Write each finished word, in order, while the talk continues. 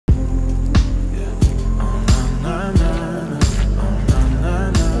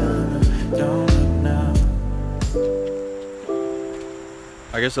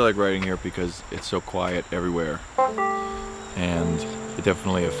I guess I like writing here because it's so quiet everywhere, and it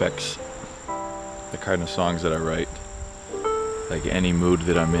definitely affects the kind of songs that I write. Like any mood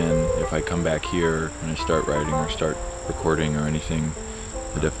that I'm in, if I come back here and I start writing or start recording or anything,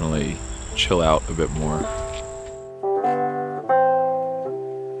 I definitely chill out a bit more.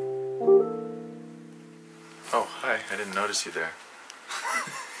 Oh, hi, I didn't notice you there.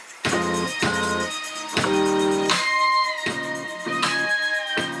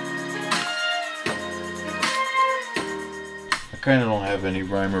 I kind of don't have any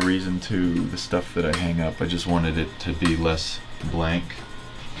rhyme or reason to the stuff that I hang up. I just wanted it to be less blank,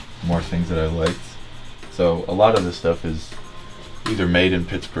 more things that I liked. So a lot of this stuff is either made in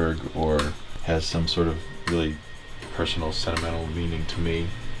Pittsburgh or has some sort of really personal, sentimental meaning to me,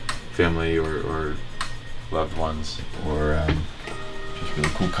 family or loved ones, or just really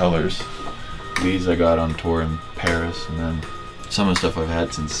cool colors. These I got on tour in Paris, and then some of the stuff I've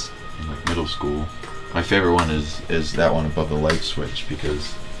had since like middle school. My favorite one is that one above the light switch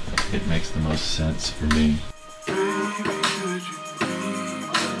because it makes the most sense for me.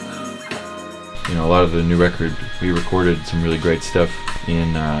 You know, a lot of the new record, we recorded some really great stuff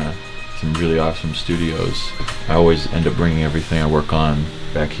in some really awesome studios. I always end up bringing everything I work on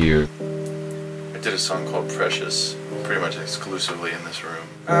back here. I did a song called Precious, pretty much exclusively in this room.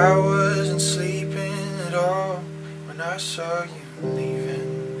 I wasn't sleeping at all when I saw you leaving.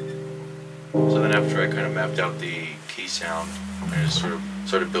 So then after I kind of mapped out the key sound, I just sort of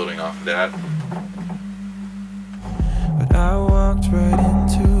started building off of that. But I walked right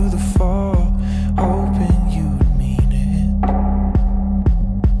into the fall, hoping you'd mean it.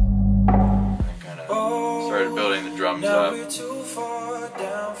 I kind of started building the drums up. We're too far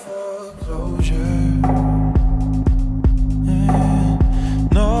down for closure.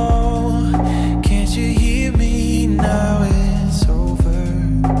 No, can't you hear me now? It's over.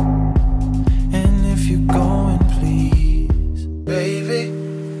 And if you're going, please, baby,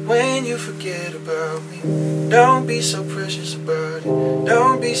 when you forget about me, don't be so precious about it.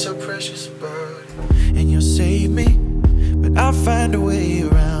 Don't be so precious about it. And you'll save me, but I'll find a way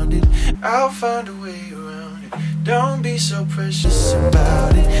around it. I'll find a way around it. Don't be so precious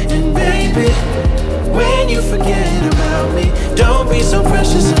about it. And baby, when you forget about me, don't be so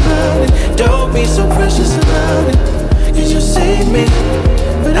precious about it. Don't be so precious about it. 'Cause you'll save me,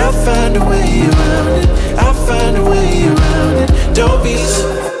 but I'll find a way around it. I'll find a way around it. Don't be so.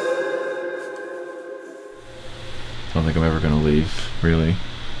 I don't think I'm ever gonna leave, really.